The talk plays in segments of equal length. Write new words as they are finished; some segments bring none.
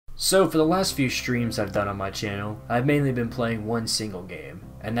So for the last few streams I've done on my channel, I've mainly been playing one single game,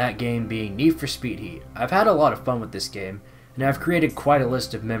 and that game being Need for Speed Heat. I've had a lot of fun with this game, and I've created quite a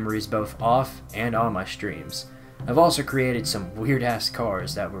list of memories both off and on my streams. I've also created some weird ass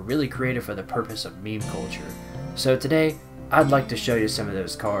cars that were really created for the purpose of meme culture. So today, I'd like to show you some of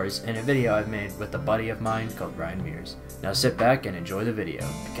those cars in a video I've made with a buddy of mine called Ryan Mears. Now sit back and enjoy the video,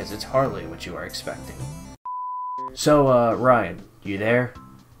 because it's hardly what you are expecting. So, Ryan, you there?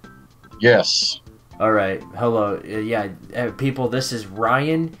 Yes. Alright, hello. People, this is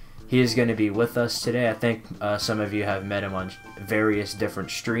Ryan. He is going to be with us today. I think some of you have met him on various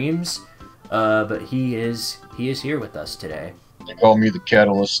different streams. But he is here with us today. They call me the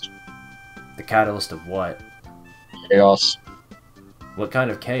Catalyst. The catalyst of what? Chaos. What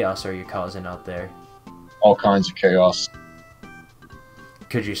kind of chaos are you causing out there? All kinds of chaos.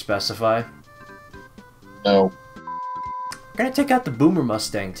 Could you specify? No. We're going to take out the Boomer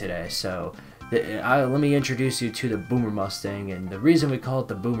Mustang today, so let me introduce you to the Boomer Mustang, and the reason we call it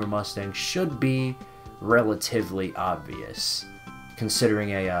the Boomer Mustang should be relatively obvious,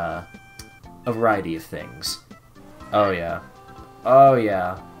 considering a variety of things. Oh yeah.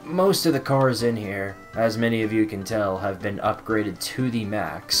 Most of the cars in here, as many of you can tell, have been upgraded to the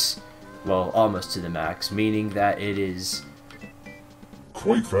max. Well, almost to the max, meaning that it is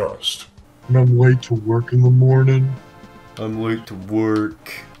quite fast. And I'm late to work in the morning. I'm late to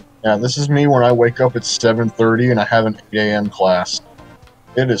work. Yeah, this is me when I wake up at 7:30 and I have an 8 a.m. class.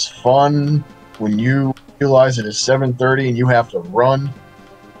 It is fun when you realize it is 7:30 and you have to run.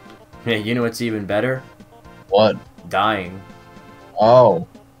 Yeah, you know what's even better? What? Dying. Oh.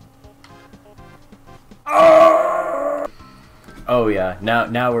 Oh yeah,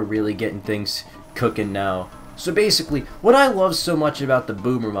 now we're really getting things cooking now. So basically, what I love so much about the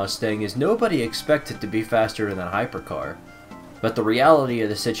Boomer Mustang is nobody expects it to be faster than a hypercar. But the reality of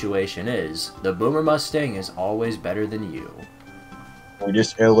the situation is, the Boomer Mustang is always better than you. Well,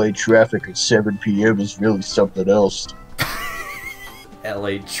 this LA traffic at 7 p.m. is really something else.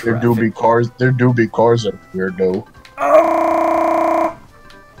 LA traffic. There do be cars up here, though.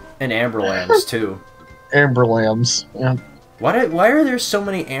 And Amber Lambs, too. Amber Lambs, yeah. Why are there so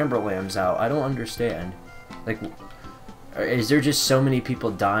many Amber Lambs out? I don't understand. Like, is there just so many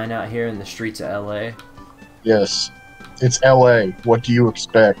people dying out here in the streets of LA? Yes. It's LA. What do you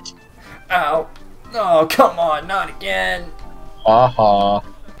expect? Ow. Oh, come on, not again. Haha.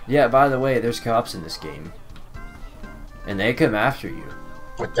 Yeah, by the way, there's cops in this game. And they come after you.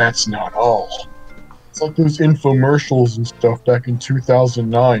 But that's not all. It's like those infomercials and stuff back in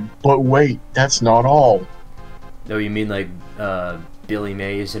 2009. But wait, that's not all. Oh, you mean like, Billy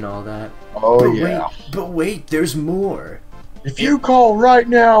Mays and all that? Oh, yeah. But wait, there's more. If you call right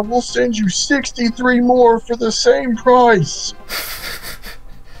now, we'll send you 63 more for the same price.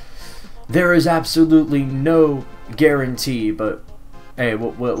 There is absolutely no guarantee, but hey,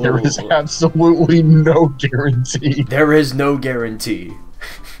 there is absolutely no guarantee. There is no guarantee.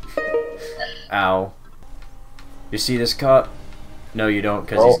 Ow. You see this cop? No, you don't,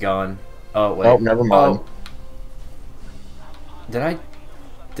 because he's gone. Oh, wait. Oh, never mind. Oh.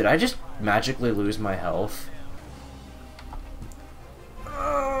 Did I just magically lose my health?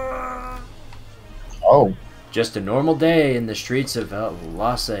 Oh. Just a normal day in the streets of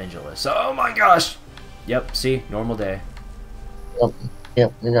Los Angeles. Oh my gosh! Yep, see? Normal day.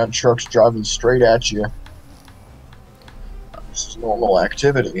 Yep, you got trucks driving straight at you. This is normal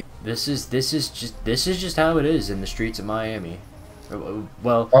activity. This is just how it is in the streets of Miami.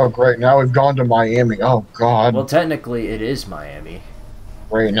 Well... Oh, great. Now we've gone to Miami. Oh, God. Well, technically, it is Miami.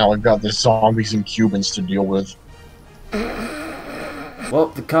 Great. Now we've got the zombies and Cubans to deal with. Well,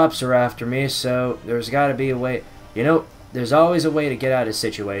 the cops are after me, so there's got to be a way. You know, there's always a way to get out of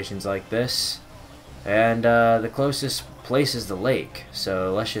situations like this. And the closest place is the lake.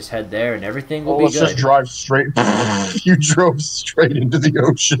 So let's just head there and everything will be good. Let's just drive straight. You drove straight into the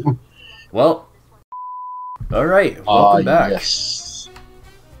ocean. Well, alright, welcome back.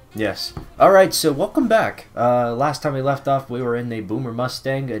 Yes. Alright, so welcome back. Last time we left off, we were in the Boomer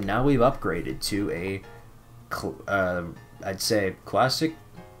Mustang, and now we've upgraded to a, I'd say classic,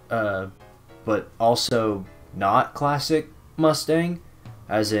 but also not classic Mustang,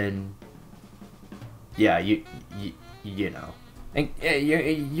 as in, yeah, you know. And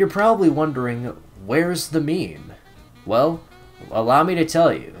you're probably wondering, where's the meme? Well, allow me to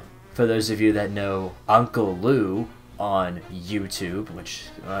tell you, for those of you that know Uncle Lou on YouTube, which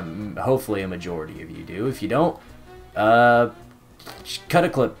hopefully a majority of you do. If you don't, cut a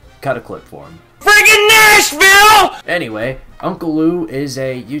clip for him. Friggin' Nashville! Anyway, Uncle Lou is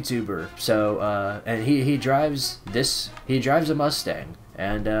a YouTuber, so and he drives a Mustang,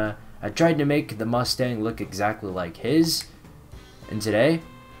 and I tried to make the Mustang look exactly like his, and today,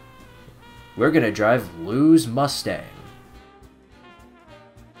 we're gonna drive Lou's Mustang.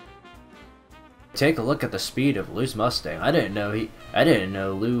 Take a look at the speed of Lou's Mustang. I didn't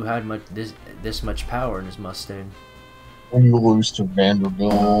know Lou had this much power in his Mustang. When you lose to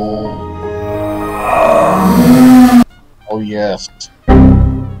Vanderbilt. Oh yes.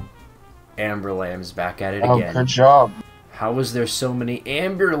 Amber Lamb's back at it Oh, again. good job. How was there so many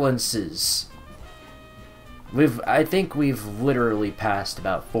ambulances? I think we've literally passed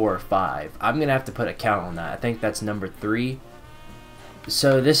about 4 or 5. I'm gonna have to put a count on that. I think that's number 3.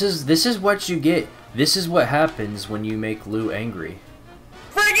 So this is what you get. This is what happens when you make Lou angry.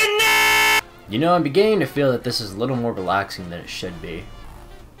 Freaking no! You know, I'm beginning to feel that this is a little more relaxing than it should be.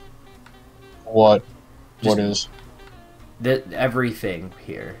 What? What is? Everything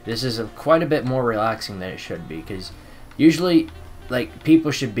here. This is quite a bit more relaxing than it should be, because usually, like,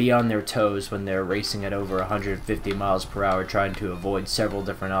 people should be on their toes when they're racing at over 150 miles per hour trying to avoid several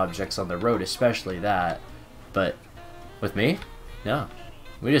different objects on the road, especially that. But with me, no.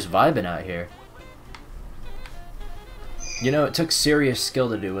 We're just vibing out here. You know, it took serious skill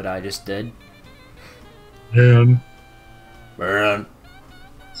to do what I just did. Man.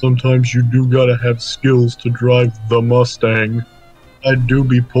 Sometimes you do gotta have skills to drive the Mustang. I do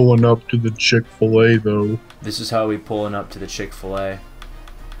be pulling up to the Chick-fil-A, though. This is how we pulling up to the Chick-fil-A.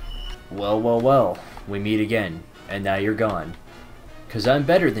 Well, we meet again, and now you're gone. 'Cause I'm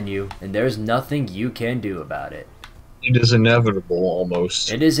better than you, and there's nothing you can do about it. It is inevitable,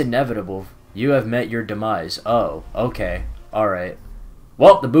 almost. It is inevitable. You have met your demise. Oh, okay. Alright.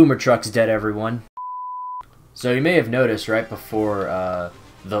 Well, the boomer truck's dead, everyone. So you may have noticed right before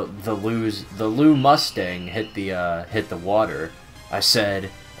the Lou Mustang hit the water, I said,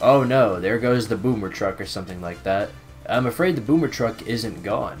 "Oh no, there goes the boomer truck," or something like that. I'm afraid the boomer truck isn't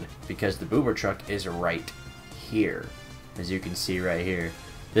gone, because the boomer truck is right here, as you can see right here.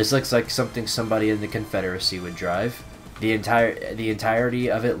 This looks like something somebody in the Confederacy would drive. The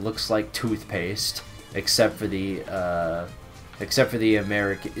entirety of it looks like toothpaste, except for the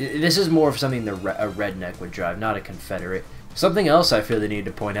American. This is more of something a redneck would drive, not a Confederate. Something else I feel the need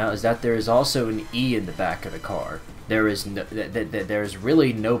to point out is that there is also an E in the back of the car. There is there's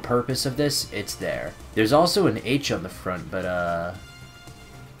really no purpose of this. It's there. There's also an H on the front, but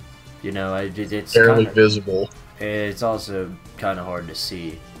you know, it's barely kinda visible. It's also kind of hard to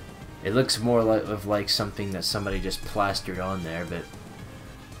see. It looks more like something that somebody just plastered on there, but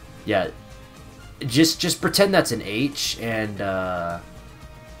yeah, just pretend that's an H and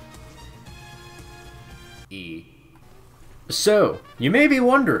E. So, you may be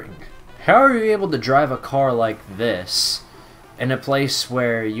wondering, how are you able to drive a car like this in a place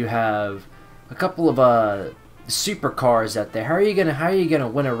where you have a couple of supercars out there? How are you gonna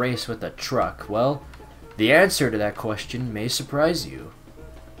win a race with a truck? Well, the answer to that question may surprise you.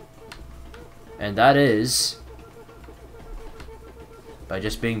 And that is by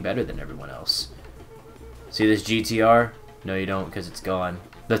just being better than everyone else. See this GTR? No, you don't, because it's gone.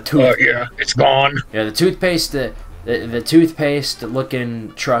 Yeah, it's gone. Yeah, the toothpaste, the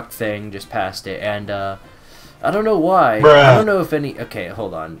toothpaste-looking truck thing just passed it, and I don't know why. Bruh. I don't know if any. Okay,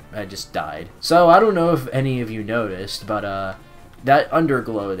 hold on. I just died. So I don't know if any of you noticed, but that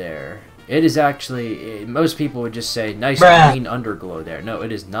underglow there. It is actually. Most people would just say nice green underglow there. No,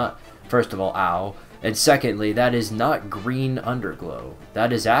 it is not. First of all, ow. And secondly, that is not green underglow.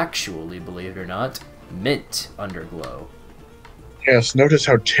 That is actually, believe it or not, mint underglow. Yes, notice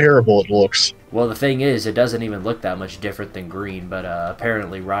how terrible it looks. Well, the thing is, it doesn't even look that much different than green, but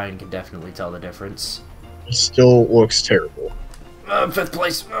apparently Ryan can definitely tell the difference. It still looks terrible. 5th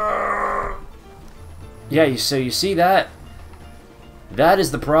place. Yeah, so you see that? That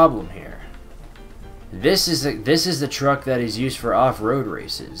is the problem here. This is the truck that is used for off-road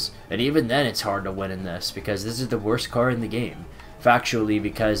races, and even then it's hard to win in this because this is the worst car in the game. Factually,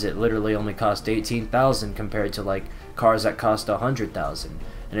 because it literally only cost $18,000 compared to like cars that cost $100,000.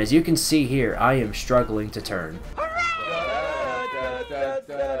 And as you can see here, I am struggling to turn.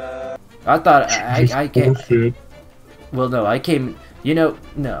 I thought I came. Well, no, I came. You know,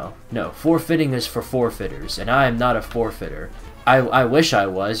 no. Forfeiting is for forfeiters, and I am not a forfeiter. I wish I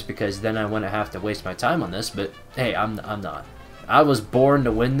was, because then I wouldn't have to waste my time on this, but hey, I'm not. I was born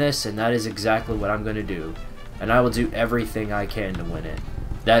to win this, and that is exactly what I'm going to do. And I will do everything I can to win it.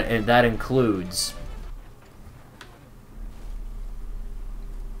 That includes...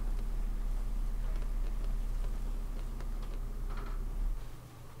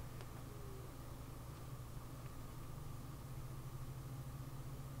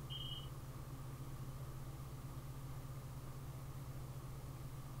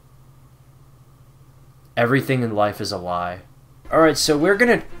 Everything in life is a lie. All right, so we're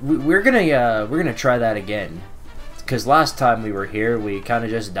gonna try that again, because last time we were here, we kind of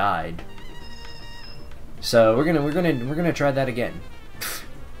just died. So we're gonna try that again.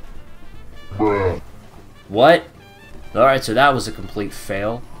 Bruh. What? All right, so that was a complete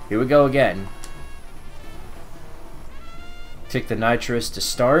fail. Here we go again. Take the nitrous to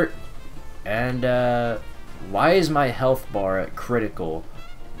start, and why is my health bar at critical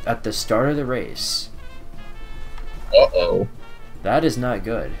at the start of the race? Uh-oh. That is not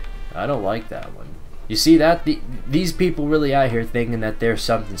good. I don't like that one. You see that? These people really out here thinking that they're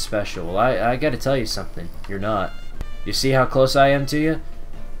something special. Well, I gotta tell you something. You're not. You see how close I am to you?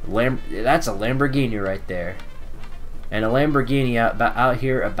 That's a Lamborghini right there. And a Lamborghini out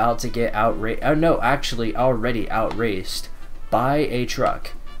here about to get outraced. Oh no, actually already outraced by a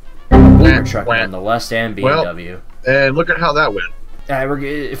truck. A boomer truck nonetheless, and BMW. Well, and look at how that went.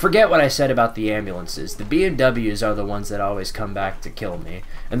 Forget what I said about the ambulances. The BMWs are the ones that always come back to kill me.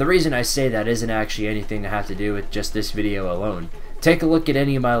 And the reason I say that isn't actually anything to have to do with just this video alone. Take a look at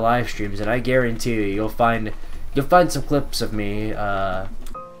any of my live streams, and I guarantee you, you'll find some clips of me.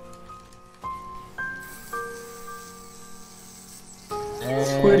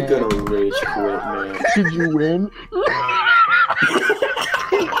 Way to go to rage quit, man. Did you win?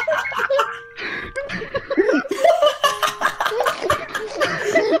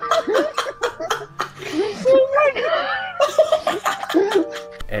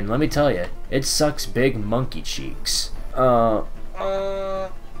 And let me tell you, it sucks big monkey cheeks.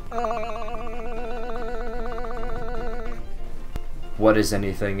 What is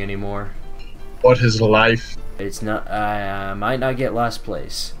anything anymore? What is life? It's not. I might not get last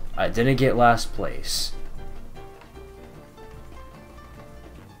place. I didn't get last place.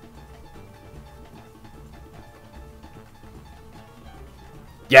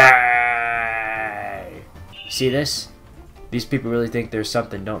 Yay! See this? These people really think there's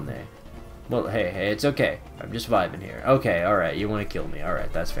something, don't they? Well, hey, it's okay. I'm just vibing here. Okay, alright, you want to kill me.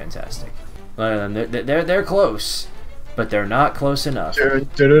 Alright, that's fantastic. They're close, but they're not close enough.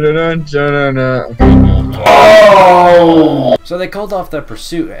 Oh! So they called off the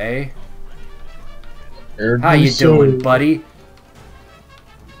pursuit, eh? How you doing, buddy?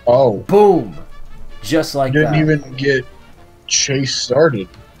 Oh. Boom! Just like that. Didn't even get chase started.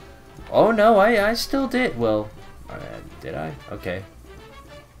 Oh no, I still did. Well, did I? Okay.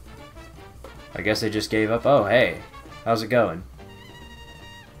 I guess they just gave up. Oh, hey. How's it going?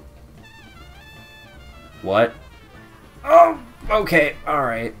 What? Oh, okay.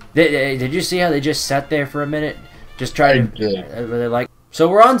 Alright. Did you see how they just sat there for a minute? Just trying to... Were they like... So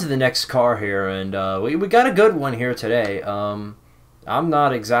we're on to the next car here, and we got a good one here today. I'm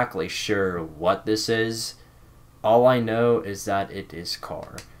not exactly sure what this is. All I know is that it is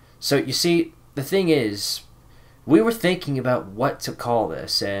car. So, you see, the thing is... We were thinking about what to call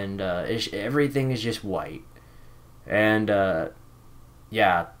this, and everything is just white. And,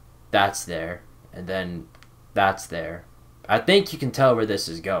 yeah, that's there. And then that's there. I think you can tell where this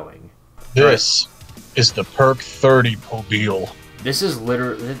is going. This is the Perk 30 Mobile. This is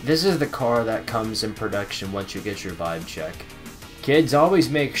the car that comes in production once you get your vibe check. Kids, always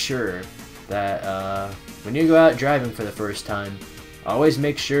make sure that, when you go out driving for the first time, always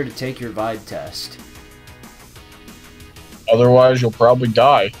make sure to take your vibe test. Otherwise, you'll probably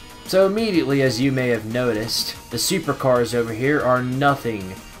die. So immediately, as you may have noticed, the supercars over here are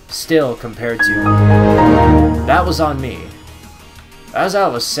nothing still compared to... That was on me. As I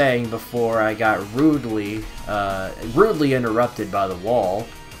was saying before, I got rudely interrupted by the wall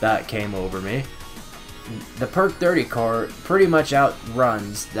that came over me. The Perk 30 car pretty much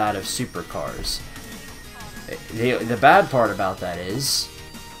outruns that of supercars. The bad part about that is,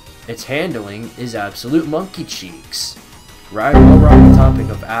 its handling is absolute monkey cheeks. Right, while we're on the topic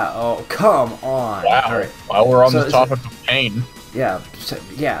of... oh, come on! Wow, right. While we're on the topic of pain. Yeah,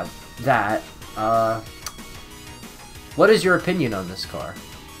 that. What is your opinion on this car?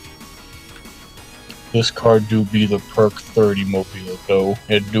 This car do be the Perk 30 Mobile, though.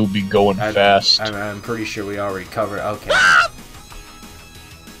 It do be going fast. I'm pretty sure we already covered... Okay.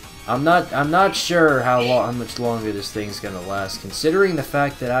 I'm not sure how much longer this thing's gonna last, considering the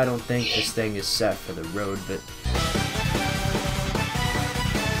fact that I don't think this thing is set for the road, but...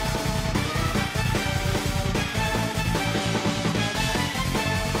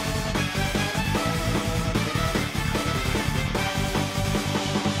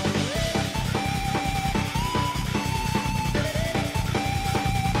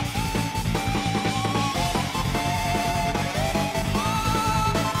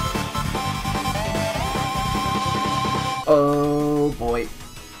 Oh boy.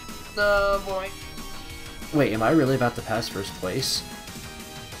 Oh boy. wait, am I really about to pass first place?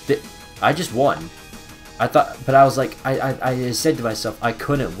 I just won. I thought, but I was like, I said to myself, I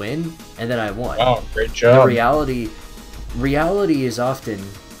couldn't win, and then I won. Oh, great job. The reality is often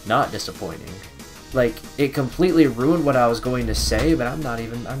not disappointing. Like, it completely ruined what I was going to say, but I'm not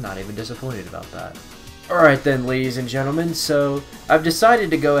even disappointed about that. Alright then, ladies and gentlemen, so I've decided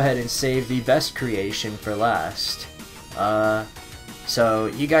to go ahead and save the best creation for last. So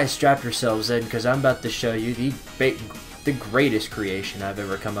you guys strap yourselves in, because I'm about to show you the greatest creation I've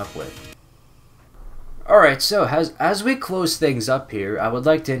ever come up with. Alright, so as we close things up here, I would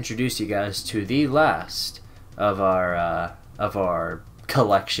like to introduce you guys to the last of our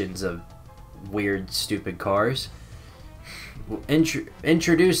collections of weird, stupid cars.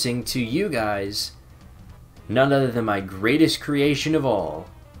 Introducing to you guys none other than my greatest creation of all,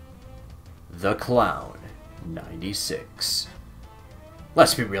 the Clown 96.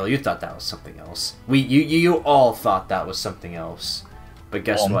 Let's be real, you thought that was something else. You all thought that was something else. But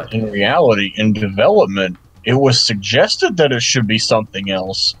guess what? In reality, in development, it was suggested that it should be something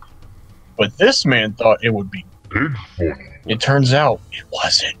else. But this man thought it would be Bigfoot. It turns out it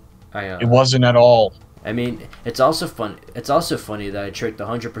wasn't. It wasn't at all. I mean, it's also fun. It's also funny that I tricked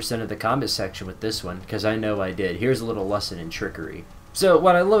 100% of the comment section with this one, because I know I did. Here's a little lesson in trickery. So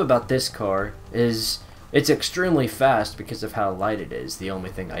what I love about this car is it's extremely fast because of how light it is. The only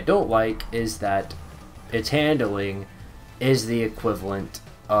thing I don't like is that its handling is the equivalent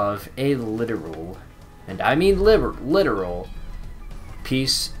of a literal, and I mean literal,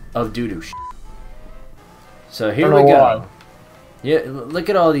 piece of doo-doo shit. So here we go. Why. Yeah, look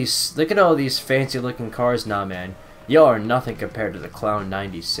at all these fancy looking cars. Nah, man, y'all are nothing compared to the Clown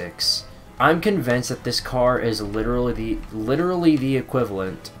 96. I'm convinced that this car is literally the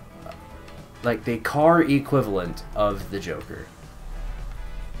equivalent, like the car equivalent of the Joker.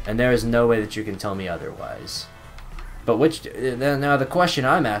 And there is no way that you can tell me otherwise. But now the question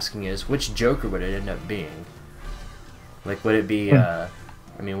I'm asking is, which Joker would it end up being? Like, would it be, I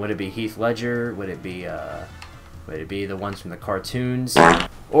mean, would it be Heath Ledger? Would it be the ones from the cartoons?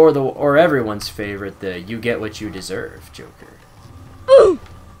 Or everyone's favorite, the you get what you deserve Joker?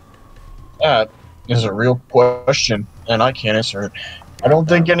 That is a real question, and I can't answer it. I don't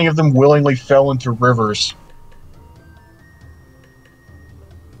think any of them willingly fell into rivers.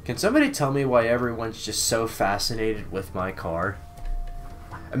 Can somebody tell me why everyone's just so fascinated with my car?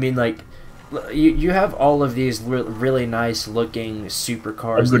 I mean, like, you have all of these really nice looking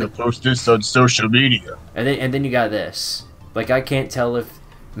supercars. I'm gonna post this on social media. And then you got this. Like, I can't tell if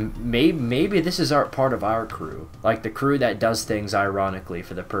maybe this is part of our crew, like the crew that does things ironically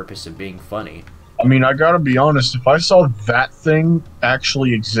for the purpose of being funny. I mean, I gotta be honest. If I saw that thing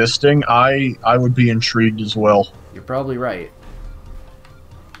actually existing, I would be intrigued as well. You're probably right.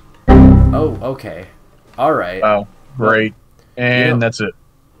 Oh, okay. Alright. Wow, great. And that's it.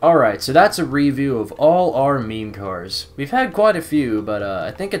 Alright, so that's a review of all our meme cars. We've had quite a few, but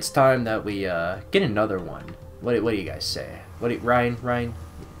I think it's time that we get another one. What do you guys say? Ryan?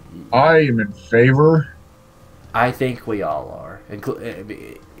 I am in favor. I think we all are.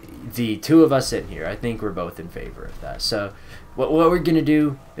 The two of us in here, I think we're both in favor of that. So, what we're going to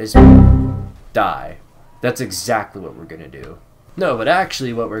do is die. That's exactly what we're going to do. No, but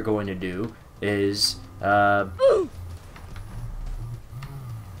actually what we're going to do is die.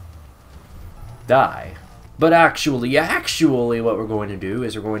 But actually what we're going to do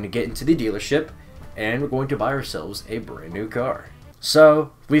is we're going to get into the dealership and we're going to buy ourselves a brand new car.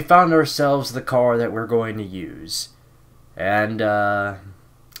 So, we found ourselves the car that we're going to use. And I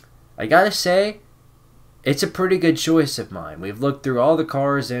gotta say, it's a pretty good choice of mine. We've looked through all the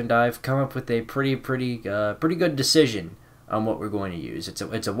cars and I've come up with a pretty good decision on what we're going to use.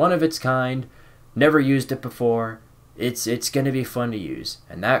 It's a one of its kind, never used it before. It's going to be fun to use,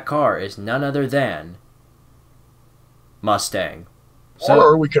 and that car is none other than Mustang. So,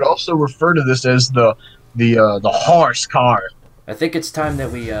 or we could also refer to this as the horse car. I think it's time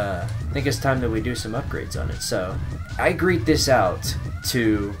that we do some upgrades on it. So I greet this out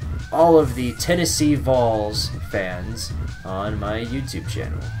to all of the Tennessee Vols fans on my YouTube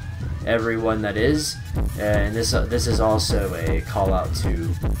channel. Everyone that is, and this is also a call out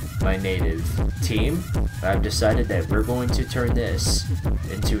to my native team. I've decided that we're going to turn this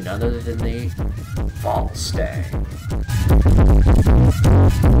into none other than the Volstang.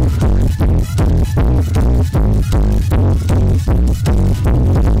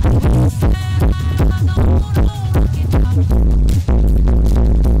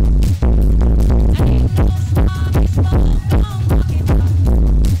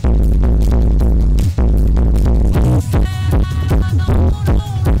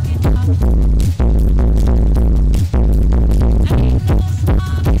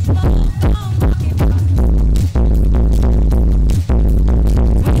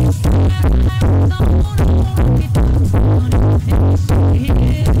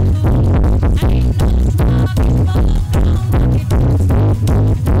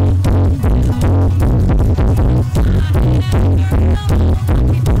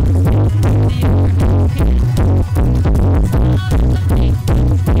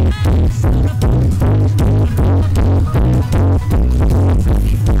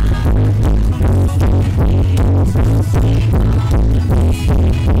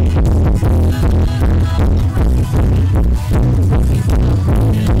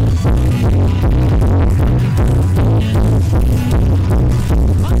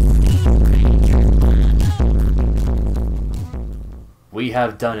 we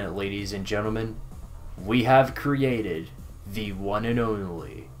have done it, ladies and gentlemen. We have created the one and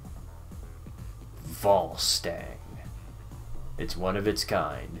only Volstang. It's one of its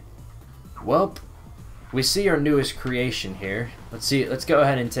kind. Welp, we see our newest creation here. Let's go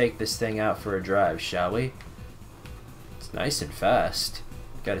ahead and take this thing out for a drive, shall we? It's nice and fast.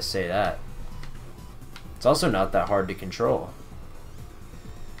 Gotta say that. It's also not that hard to control.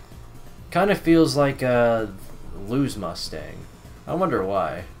 Kind of feels like a Lou's Mustang. I wonder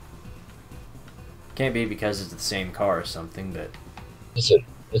why. Can't be because it's the same car or something, but... Is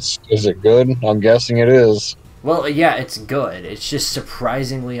it good? I'm guessing it is. Well, yeah, it's good. It's just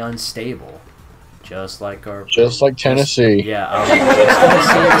surprisingly unstable. Just like our... Just like Tennessee. Yeah, I was just gonna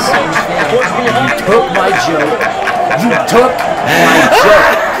say the same thing. You took my joke. You took my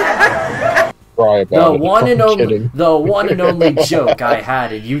joke. Cry about The one and only joke I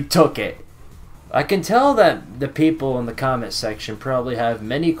had, and you took it. I can tell that the people in the comment section probably have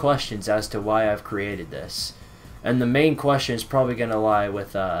many questions as to why I've created this. And the main question is probably going to lie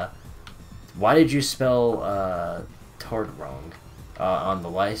with, why did you spell tard wrong on the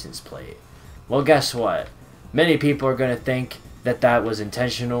license plate? Well, guess what? Many people are going to think that that was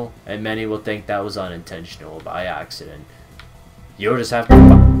intentional, and many will think that was unintentional by accident. You'll just have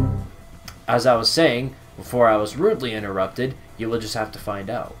to... As I was saying, before I was rudely interrupted, you will just have to find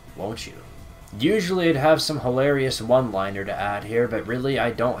out, won't you? Usually I'd have some hilarious one-liner to add here, but really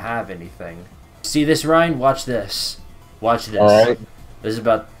I don't have anything. See this, Ryan? Watch this. Watch this. Alright. This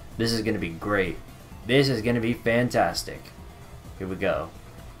is gonna be great. This is gonna be fantastic. Here we go.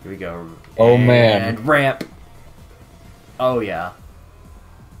 Here we go. Oh, man. And ramp. Oh yeah.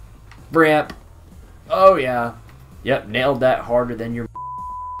 Ramp. Oh yeah. Yep, nailed that harder than your...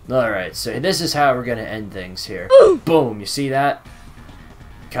 Alright, so this is how we're gonna end things here. Boom, you see that?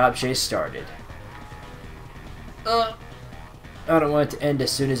 Cop chase started. I don't want it to end as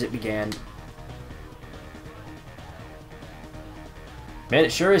soon as it began. Man,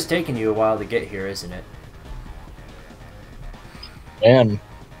 it sure is taking you a while to get here, isn't it? Man.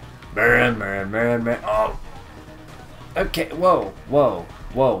 Oh. Okay, whoa.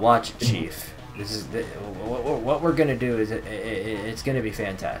 Watch it, Chief. This is what we're gonna do is it's gonna be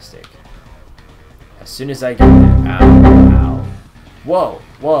fantastic. As soon as I get there, ow. Whoa.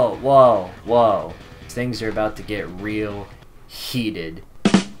 Things are about to get real heated.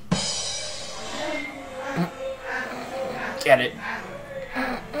 Get it?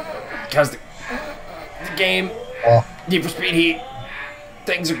 Because the game, Need for Speed Heat,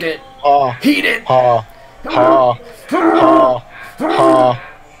 things are getting heated.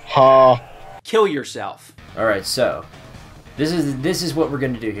 Kill yourself. All right, so this is what we're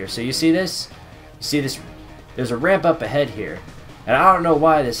gonna do here. So you see this? You see this? There's a ramp up ahead here. And I don't know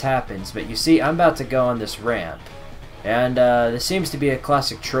why this happens, but you see, I'm about to go on this ramp. And this seems to be a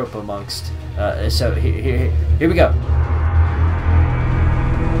classic trope amongst... so here we go.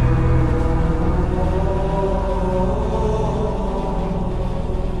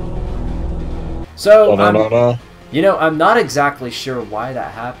 So, I'm not exactly sure why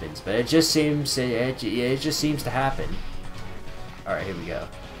that happens, but it just seems to happen. All right, here we go.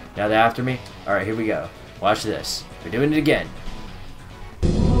 Now they're after me. All right, here we go. Watch this. We're doing it again.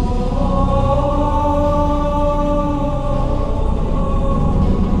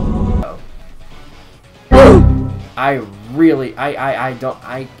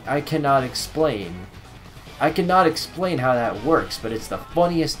 I cannot explain. I cannot explain how that works, but it's the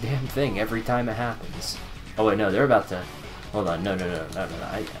funniest damn thing every time it happens. Oh wait, no, they're about to... Hold on, no.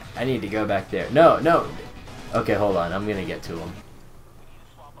 I need to go back there. No. Okay, hold on, I'm gonna get to them.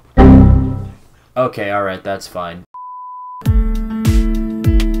 Okay, alright, that's fine.